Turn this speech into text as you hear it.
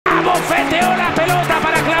abofeteó la pelota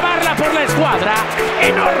para clavarla por la escuadra.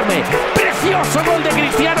 Enorme, precioso gol de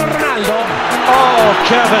Cristiano Ronaldo. Oh,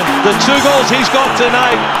 Kevin, the 2 goals he's got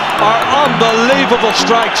tonight are unbelievable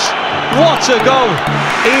strikes. What a goal!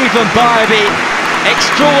 Even by the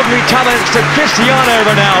extraordinary talents of Cristiano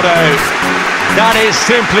Ronaldo. That is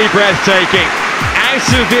simply breathtaking.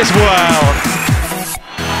 Out of this world.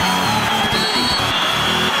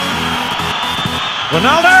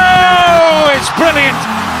 Ronaldo! It's brilliant!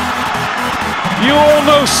 You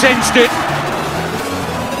almost sensed it.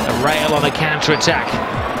 A rail on a counter-attack.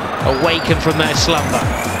 Awakened from their slumber.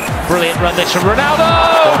 Brilliant run this from Ronaldo!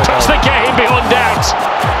 Puts the game beyond doubt.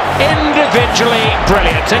 Individually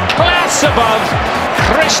brilliant. A class above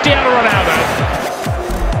Cristiano Ronaldo.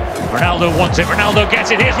 Ronaldo wants it, Ronaldo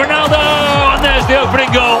gets it, here's Ronaldo! And there's the opening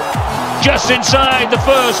goal. Just inside the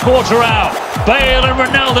first quarter out. Bale and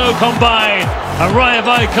Ronaldo combine. And Rayo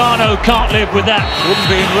Vallecano can't live with that. Wouldn't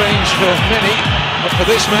be in range for many, but for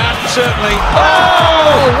this man, certainly.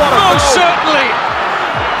 Oh, what a goal! Certainly!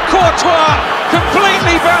 Courtois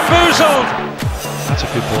completely bamboozled. That's a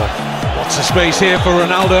good ball. Lots of space here for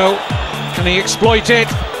Ronaldo. Can he exploit it?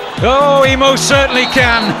 Oh, he most certainly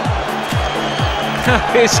can.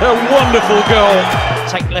 It's a wonderful goal.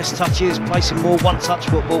 Take less touches, play some more one-touch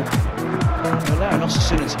football. Allowing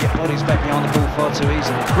Osasuna to get bodies back behind the ball far too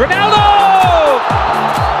easily. Ronaldo!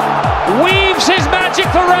 Weaves his magic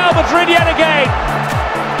for Real Madrid yet again.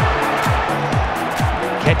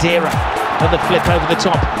 Kedira on the flip over the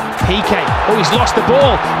top. Piqué, oh, he's lost the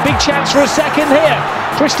ball. Big chance for a second here.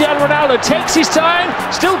 Cristiano Ronaldo takes his time,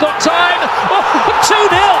 still got time. Oh,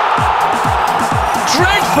 2-0.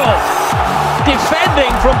 Dreadful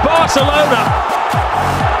defending from Barcelona.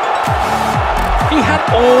 He had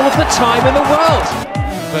all of the time in the world.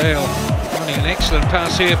 Bale running an excellent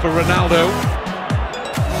pass here for Ronaldo.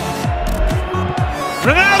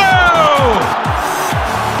 Ronaldo!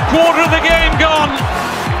 Quarter of the game gone,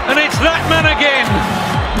 and it's that man again.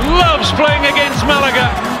 Loves playing against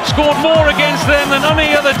Malaga. Scored more against them than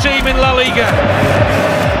any other team in La Liga.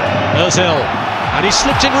 Ozil, and he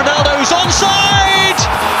slipped in Ronaldo's onside!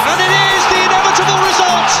 And it is the inevitable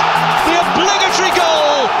result! The obligatory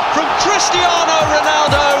goal from Cristiano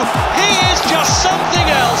Ronaldo. He is just something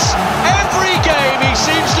else. Every game he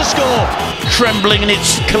seems to score. Trembling in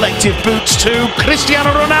its collective boots too, Cristiano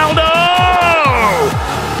Ronaldo!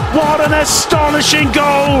 What an astonishing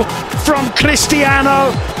goal from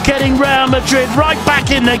Cristiano, getting Real Madrid right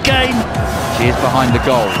back in the game. She is behind the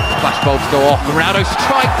goal. Flashbulbs go off. Ronaldo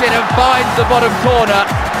strikes it and finds the bottom corner.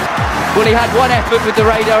 Well, he had one effort with the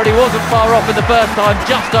radar and he wasn't far off in the first time,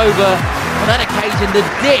 just over. On that occasion, the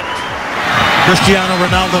dip. Cristiano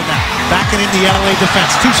Ronaldo now, backing in the LA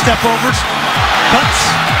defense. 2 step overs,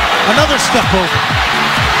 cuts, another step over.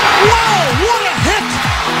 Wow, what a hit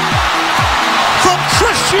from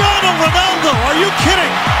Cristiano Ronaldo. Are you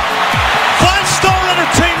kidding? 5-star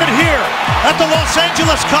entertainment here at the Los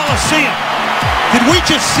Angeles Coliseum. Did we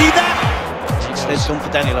just see that? It's gone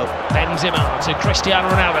for Danilo. Benzema to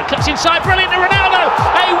Cristiano Ronaldo. Cuts inside, brilliant to Ronaldo.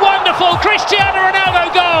 A wonderful Cristiano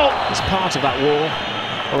Ronaldo goal. It's part of that wall,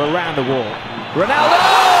 or around the wall. Ronaldo!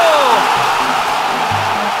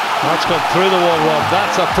 That's gone through the wall, Rob.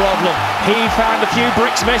 That's a problem. He found a few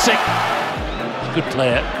bricks missing. Good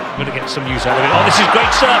player. Going to get some use out of it. Oh, this is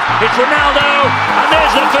great stuff. It's Ronaldo, and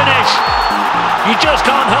there's the finish. You just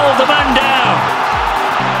can't hold the man down.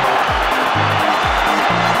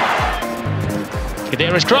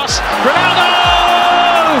 Kedira's cross.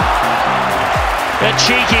 Ronaldo! The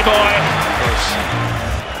cheeky boy.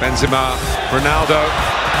 Benzema, Ronaldo.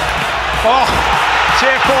 Oh,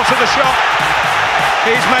 sheer force of the shot.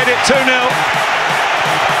 He's made it 2-0.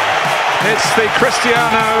 It's the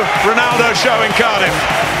Cristiano Ronaldo show in Cardiff.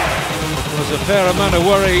 There's a fair amount of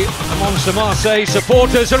worry amongst the Marseille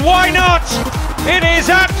supporters, and why not? It is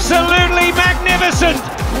absolutely magnificent.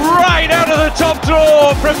 Right out of the top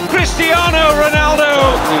drawer from Cristiano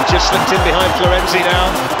Ronaldo. He just slipped in behind Florenzi now.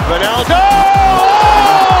 Ronaldo!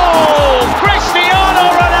 Oh! Cristiano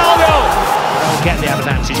Ronaldo! They'll get the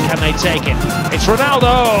advantage. Can they take it? It's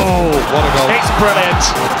Ronaldo! What a goal. It's brilliant.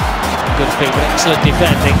 Good feet, but excellent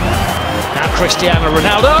defending. Now Cristiano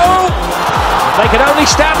Ronaldo! They can only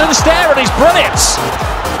stand and stare at his brilliance.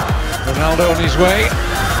 Ronaldo on his way.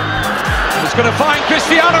 He's going to find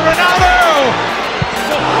Cristiano Ronaldo!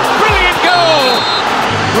 Brilliant goal!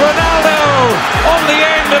 Ronaldo on the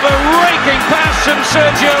end of a raking pass from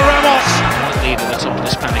Sergio Ramos. Lead at the top of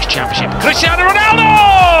the Spanish Championship. Cristiano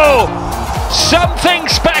Ronaldo! Something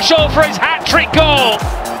special for his hat-trick goal.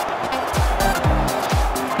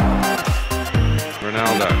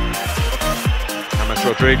 Ronaldo.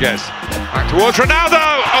 James Rodriguez. Back towards Ronaldo.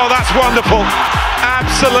 Oh, that's wonderful.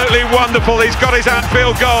 Absolutely wonderful. He's got his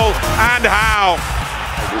Anfield goal, and how.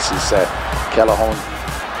 This is Kellehoun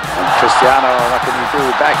and Cristiano. What can he do?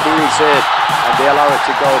 Back heels it, and they allow it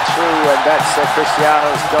to go through, and that's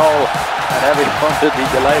Cristiano's goal. And everyone will be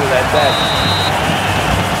delighted at that.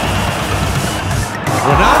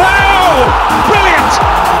 Ronaldo! Brilliant!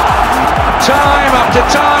 Time after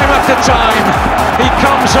time after time, he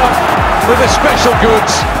comes up with the special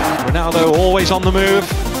goods. Ronaldo always on the move.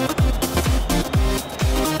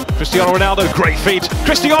 Cristiano Ronaldo, great feet.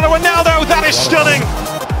 Cristiano Ronaldo, that is stunning!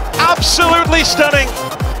 Absolutely stunning!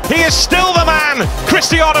 He is still the man,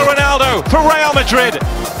 Cristiano Ronaldo, for Real Madrid.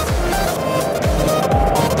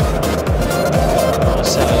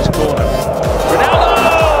 Marcelo's corner.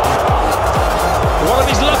 Ronaldo! One of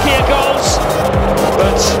his luckier goals,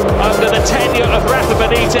 but under the tenure of Rafa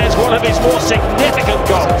Benitez, one of his more significant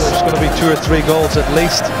goals. There's going to be 2 or 3 goals at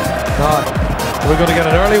least. We're going to get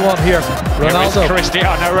an early one here. Ronaldo. Here is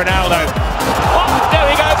Cristiano Ronaldo. Oh, there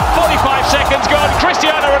we go. 45 seconds gone.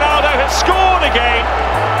 Cristiano Ronaldo has scored again.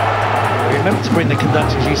 I remember to bring the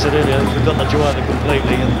conductors, you said earlier, we've got the Joanna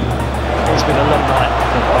completely, and it's been a long night.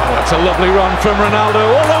 That's a lovely run from Ronaldo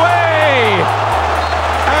all the way!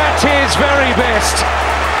 At his very best.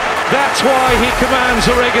 That's why he commands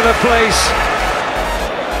a regular place.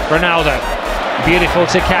 Ronaldo. Beautiful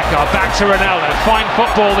to Kaká, back to Ronaldo, fine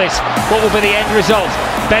football this, what will be the end result?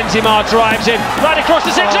 Benzema drives in, right across the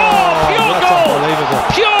centre, pure goal!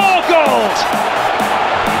 Pure goal!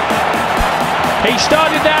 He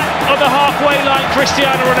started that on the halfway line,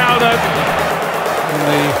 Cristiano Ronaldo. In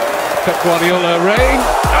the Pep Guardiola reign.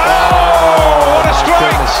 Oh, what a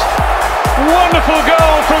strike! Wonderful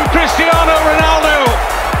goal from Cristiano Ronaldo!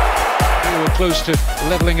 We were close to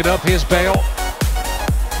levelling it up, here's Bale.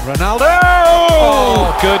 Ronaldo!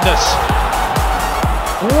 Oh, goodness.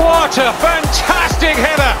 What a fantastic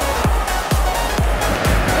header!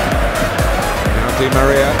 Now Di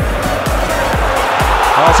Maria.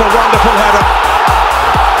 Oh, it's a wonderful header.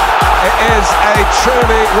 It is a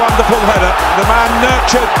truly wonderful header. The man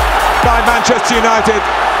nurtured by Manchester United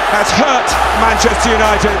has hurt Manchester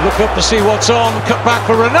United. Look up to see what's on. Cut back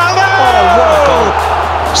for Ronaldo! Oh,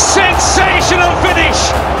 sensational finish!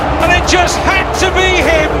 And it just had to be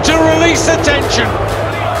him to release the tension.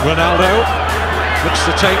 Ronaldo looks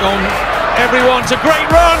to take on everyone. It's a great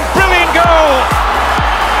run, brilliant goal.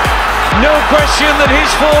 No question that his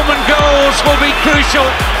form and goals will be crucial.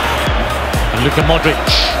 And Luka Modric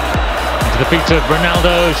into the feet of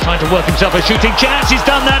Ronaldo, who's trying to work himself a shooting chance. He's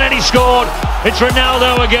done that and he scored. It's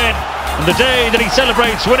Ronaldo again. And the day that he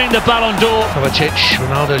celebrates winning the Ballon d'Or. Kovacic,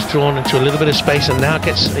 Ronaldo's drawn into a little bit of space and now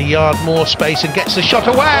gets a yard more space and gets the shot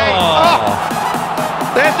away. Oh.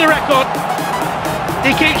 There's the record.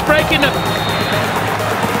 He keeps breaking them.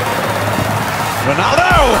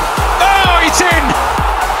 Ronaldo! Oh, it's in!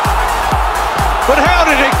 But how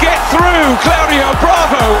did it get through? Claudio,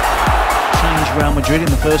 bravo! Changed Real Madrid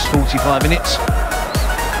in the first 45 minutes.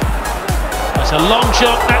 That's a long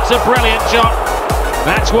shot, that's a brilliant shot.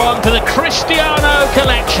 That's one for the Cristiano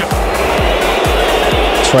collection.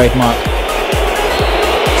 Trademark.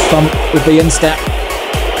 Thump with the instep.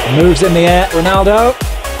 Moves in the air. Ronaldo.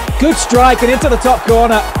 Good strike and into the top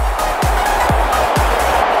corner.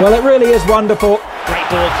 Well, it really is wonderful. Great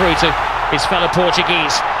ball through to his fellow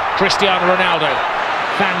Portuguese, Cristiano Ronaldo.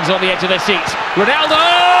 Fans on the edge of their seats. Ronaldo!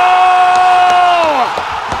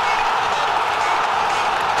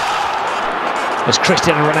 Has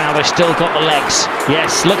Cristiano Ronaldo still got the legs?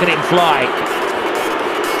 Yes, look at him fly.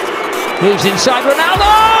 Moves inside Ronaldo!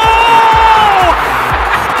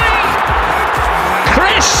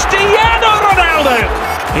 Cristiano Ronaldo!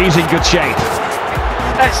 He's in good shape.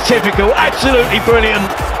 That's typical, absolutely brilliant.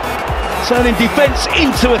 Turning defence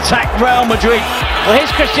into attack, Real Madrid. Well,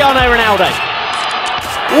 here's Cristiano Ronaldo.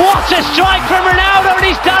 What a strike from Ronaldo, and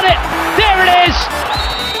he's done it! There it is!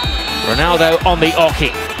 Ronaldo on the Oki.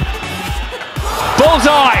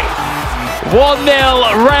 Bullseye! 1-0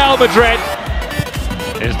 Real Madrid.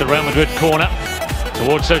 Here's the Real Madrid corner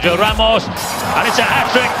towards Sergio Ramos, and it's a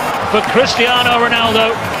hat-trick for Cristiano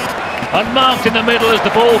Ronaldo. Unmarked in the middle as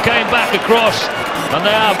the ball came back across, and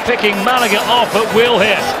they are picking Malaga off at will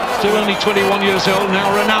here. Still only 21 years old now.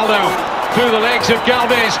 Ronaldo through the legs of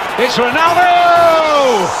Galvez. It's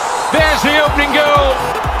Ronaldo! There's the opening goal,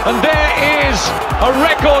 and there is a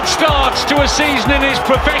record start to a season in his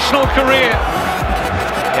professional career.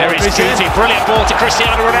 There is Cuti, brilliant ball to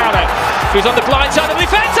Cristiano Ronaldo, who's on the blind side of the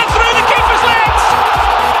defence and through the keeper's legs!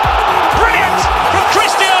 Brilliant from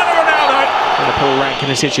Cristiano Ronaldo! Going to pull rank in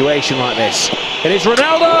a situation like this. It is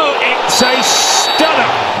Ronaldo, it's a stunner!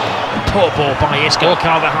 Poor ball by Isco.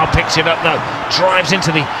 Carvajal picks it up though. Drives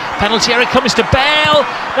into the penalty area. Comes to Bale.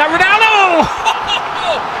 Now Ronaldo!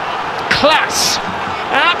 Class.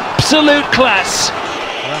 Absolute class.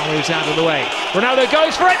 Ronaldo's out of the way. Ronaldo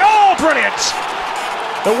goes for it. Oh, brilliant!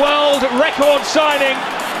 The world record signing.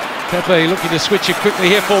 Pepe looking to switch it quickly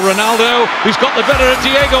here for Ronaldo, who's got the better of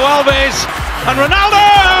Diego Alves. And Ronaldo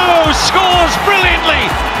scores brilliantly.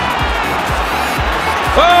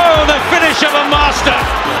 Oh, the finish of a master.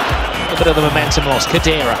 A bit of the momentum loss.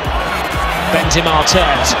 Khedira. Benzema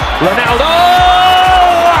turns. Ronaldo!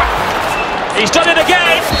 He's done it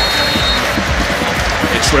again.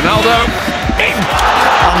 It's Ronaldo in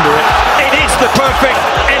under it. It is the perfect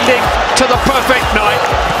ending to the perfect night.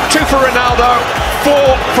 2 for Ronaldo, 4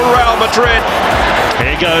 for Real Madrid.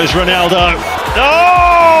 Here goes Ronaldo.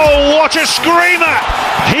 Oh, what a screamer!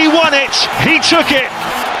 He won it, he took it,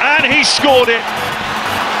 and he scored it.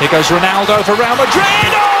 Here goes Ronaldo for Real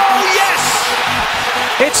Madrid. Oh, yes!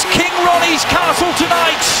 It's King Ronnie's castle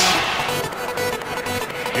tonight.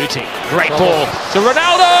 Beauty. Great ball to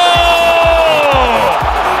Ronaldo!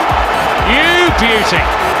 You beauty!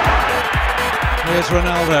 Here's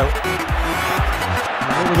Ronaldo.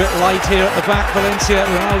 A little bit light here at the back, Valencia.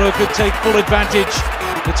 Ronaldo could take full advantage.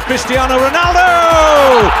 It's Cristiano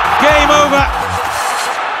Ronaldo! Game over.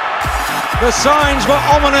 The signs were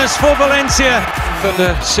ominous for Valencia.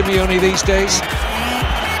 Under Simeone these days.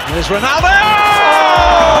 There's Ronaldo!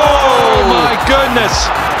 Oh my goodness!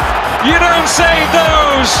 You don't save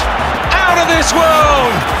those! Out of this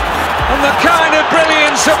world! And the kind of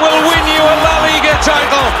brilliance that will win you a La Liga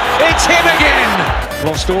title. It's him again.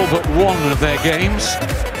 Lost all but one of their games.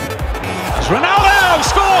 As Ronaldo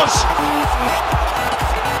scores.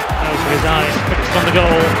 Knows with his eyes, fixed on the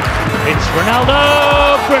goal. It's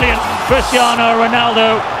Ronaldo, brilliant. Cristiano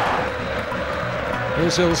Ronaldo.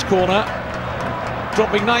 Ozil's corner,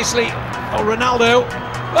 dropping nicely. Oh, Ronaldo.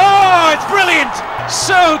 Oh, it's brilliant.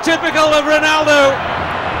 So typical of Ronaldo.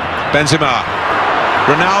 Benzema.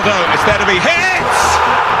 Ronaldo is there to be hit!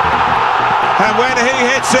 And when he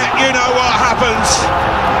hits it, you know what happens.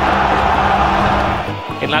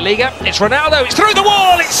 In La Liga, it's Ronaldo. It's through the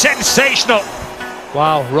wall. It's sensational.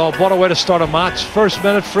 Wow, Rob, what a way to start a match. First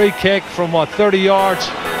minute free kick from, 30 yards.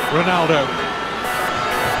 Ronaldo.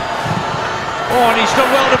 Oh, and he's done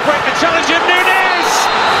well to break the challenge of Nunes!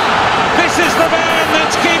 This is the man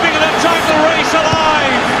that's keeping the title race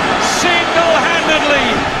alive! Single-handedly!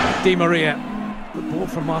 Di Maria. Good ball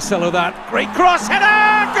from Marcelo, that. Great cross,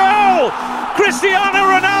 header! Goal! Cristiano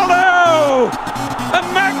Ronaldo! A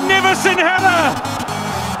magnificent header!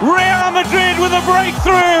 Real Madrid with a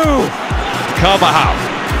breakthrough! Carvajal.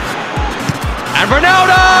 And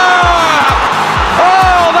Ronaldo!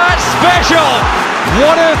 Oh, that's special!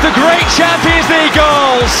 One of the great Champions League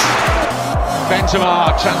goals!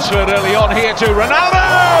 Benzema transferred early on here to Ronaldo!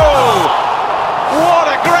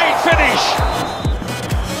 What a great finish!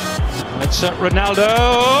 It's Ronaldo.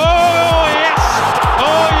 Oh, yes!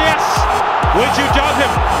 Oh, yes! Would you doubt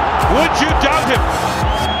him? Would you doubt him?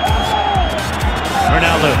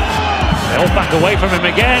 Ronaldo. They all back away from him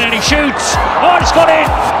again and he shoots. Oh, it's got in!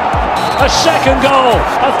 A second goal.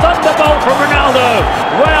 A thunderbolt from Ronaldo.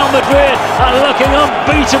 Real Madrid are looking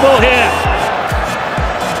unbeatable here.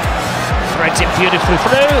 Threads it beautifully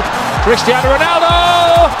through. Cristiano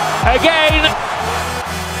Ronaldo! Again!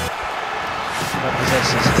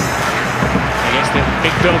 Against the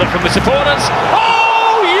big build-up from the supporters.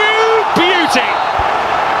 Oh, you beauty!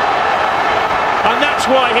 And that's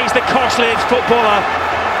why he's the costliest footballer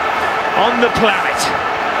on the planet.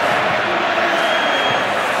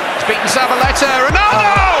 It's beaten Zabaleta. Ronaldo!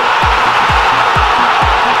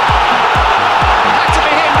 Had to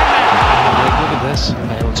be him, didn't it? Look at this.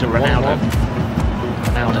 Bale to Ronaldo.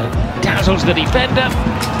 Ronaldo dazzles the defender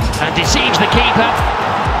and deceives the keeper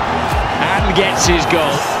and gets his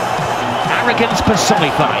goal. Arrogance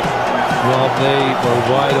personified. Well, they were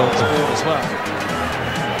wide open as well.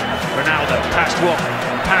 Ronaldo, past 1,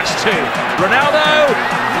 past 2. Ronaldo,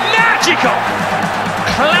 magical!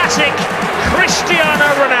 Classic Cristiano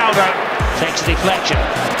Ronaldo. Takes a deflection.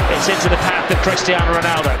 It's into the path of Cristiano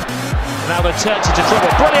Ronaldo. Ronaldo turns into trouble.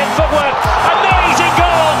 Brilliant footwork. Amazing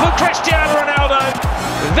goal for Cristiano Ronaldo.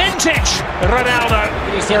 Vintage Ronaldo.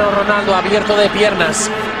 Cristiano Ronaldo abierto de piernas.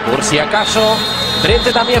 Por si acaso,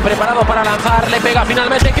 Trente también preparado para lanzar. Le pega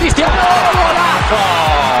finalmente Cristiano. ¡Golazo!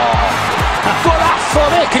 ¡Golazo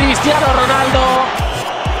de Cristiano Ronaldo!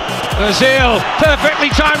 Ozil, perfectly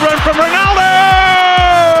timed run from Ronaldo!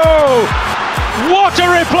 What a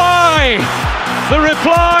reply! The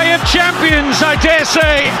reply of champions, I dare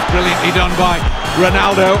say. Brilliantly done by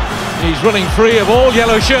Ronaldo. He's running free of all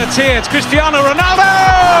yellow shirts here. It's Cristiano Ronaldo!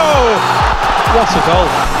 What a goal.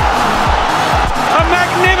 A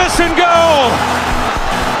magnificent goal!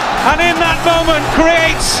 And in that moment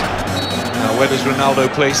creates... Now where does Ronaldo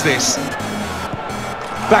place this?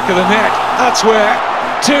 Back of the net. That's where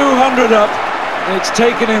 200 up. It's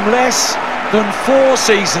taken him less than 4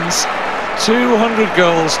 seasons. 200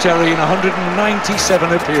 goals, Terry, in 197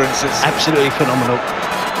 appearances. Absolutely phenomenal.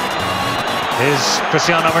 Here's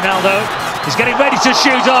Cristiano Ronaldo. He's getting ready to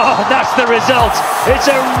shoot. Oh, that's the result. It's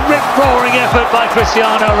a rip-roaring effort by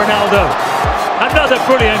Cristiano Ronaldo. Another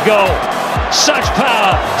brilliant goal. Such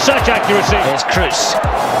power, such accuracy. Here's Cruz.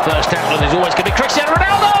 First outlet is always going to be Cristiano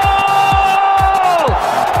Ronaldo!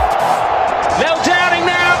 No doubting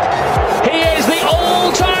now. He is the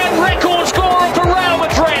all-time record scorer for Real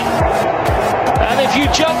Madrid. And if you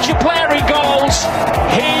judge your player in goals,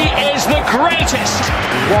 he is the greatest.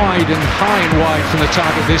 Wide and high and wide from the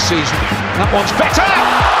target this season. That one's better!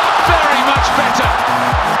 Very much better!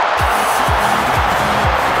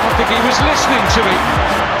 I think he was listening to me.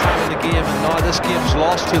 The game, and now this game's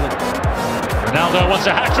lost to them. Ronaldo wants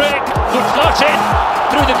a hat-trick. Good slot in.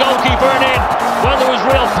 Through the goalkeeper and in. Well, there was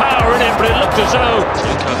real power in it, but it looked as though...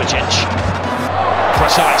 Kovacic.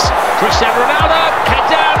 Precise. Cristiano Ronaldo. Head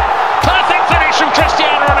down. Perfect finish from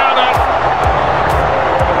Cristiano Ronaldo.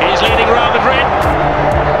 He's leading Real Madrid.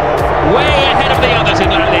 Way ahead of the others in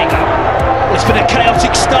La Liga. It's been a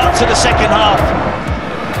chaotic start to the second half.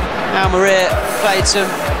 Maria played some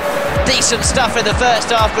decent stuff in the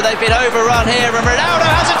first half, but they've been overrun here, and Ronaldo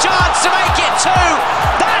has a chance to make it 2.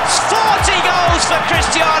 That's 40 goals for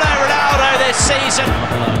Cristiano Ronaldo this season.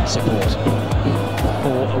 Support.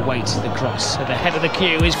 Ball awaits the cross. At the head of the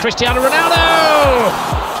queue is Cristiano Ronaldo!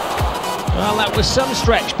 Well, that was some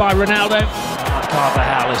stretch by Ronaldo.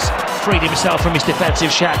 Carvajal has freed himself from his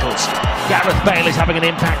defensive shackles. Gareth Bale is having an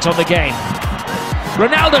impact on the game.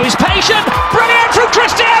 Ronaldo is patient. Brilliant from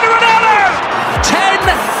Cristiano Ronaldo!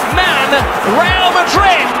 10-man Real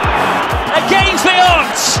Madrid against the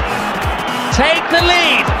odds. Take the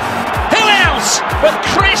lead. Who else but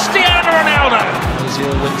Cristiano Ronaldo?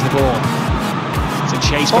 Ozil wins the ball. It's a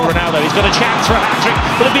chase for Ronaldo. He's got a chance for a hat-trick.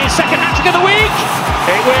 Will it be his second hat-trick of the week?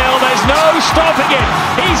 It will. There's no stopping him.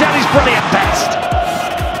 He's at his brilliant best.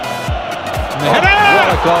 What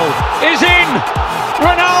a goal. Is in.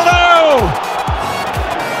 Ronaldo!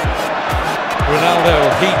 Ronaldo,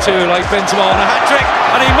 he too, like Benzema, on a hat-trick,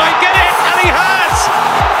 and he might get it, and he has!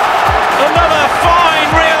 Another fine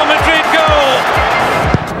Real Madrid goal!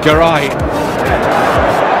 Garay.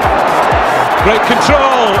 Great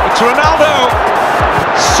control, it's Ronaldo!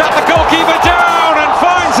 Sat the goalkeeper down and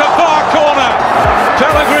finds a far corner.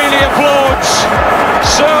 Pellegrini applauds.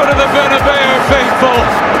 So do the Bernabeu faithful.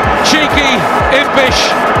 Cheeky, impish,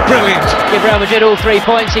 brilliant. Give Real Madrid all 3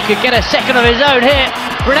 points. He could get a second of his own here.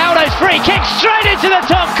 Ronaldo's free kick straight into the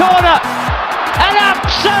top corner. An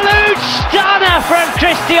absolute stunner from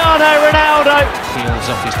Cristiano Ronaldo. Peels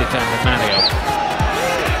off his defender, Mario.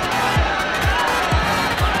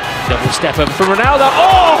 Double stepper from Ronaldo.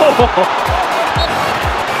 Oh!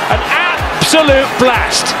 An absolute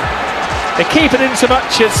blast. The keeper didn't so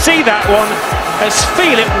much as see that one as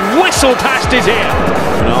feel it whistle past his ear.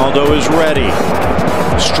 Ronaldo is ready.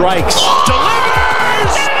 Strikes.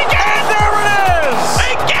 Delivers! And there it is!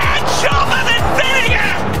 Again, sharper than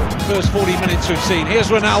vinegar! First 40 minutes we've seen. Here's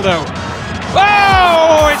Ronaldo.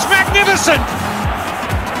 Oh, it's magnificent!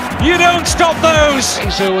 You don't stop those!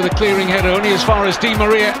 So with a clearing header only as far as Di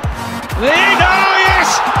Maria. Oh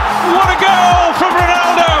yes! What a goal from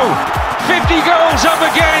Ronaldo! 50 goals up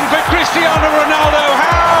again for Cristiano Ronaldo.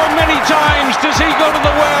 How many times does he go to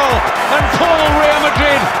the well and pull Real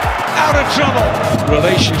Madrid out of trouble?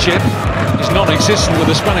 Relationship is non-existent with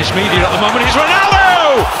the Spanish media at the moment. It's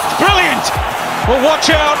Ronaldo! Brilliant! Well,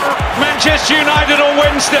 watch out, Manchester United on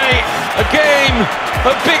Wednesday. A game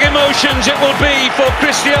of big emotions it will be for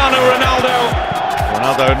Cristiano Ronaldo.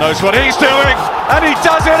 Ronaldo knows what he's doing, and he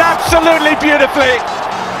does it absolutely beautifully.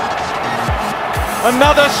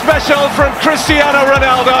 Another special from Cristiano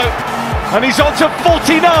Ronaldo, and he's on to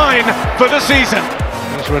 49 for the season.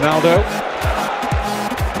 Here's Ronaldo.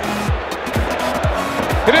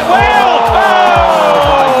 Hit it well! Oh,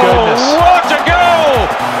 my goodness. What a goal!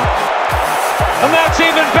 And that's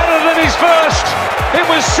even better than his first. It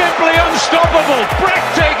was simply unstoppable.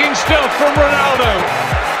 Breathtaking stuff from Ronaldo.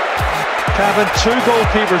 Kevin, 2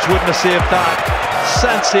 goalkeepers wouldn't have saved that.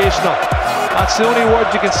 Sensational. That's the only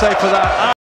word you can say for that.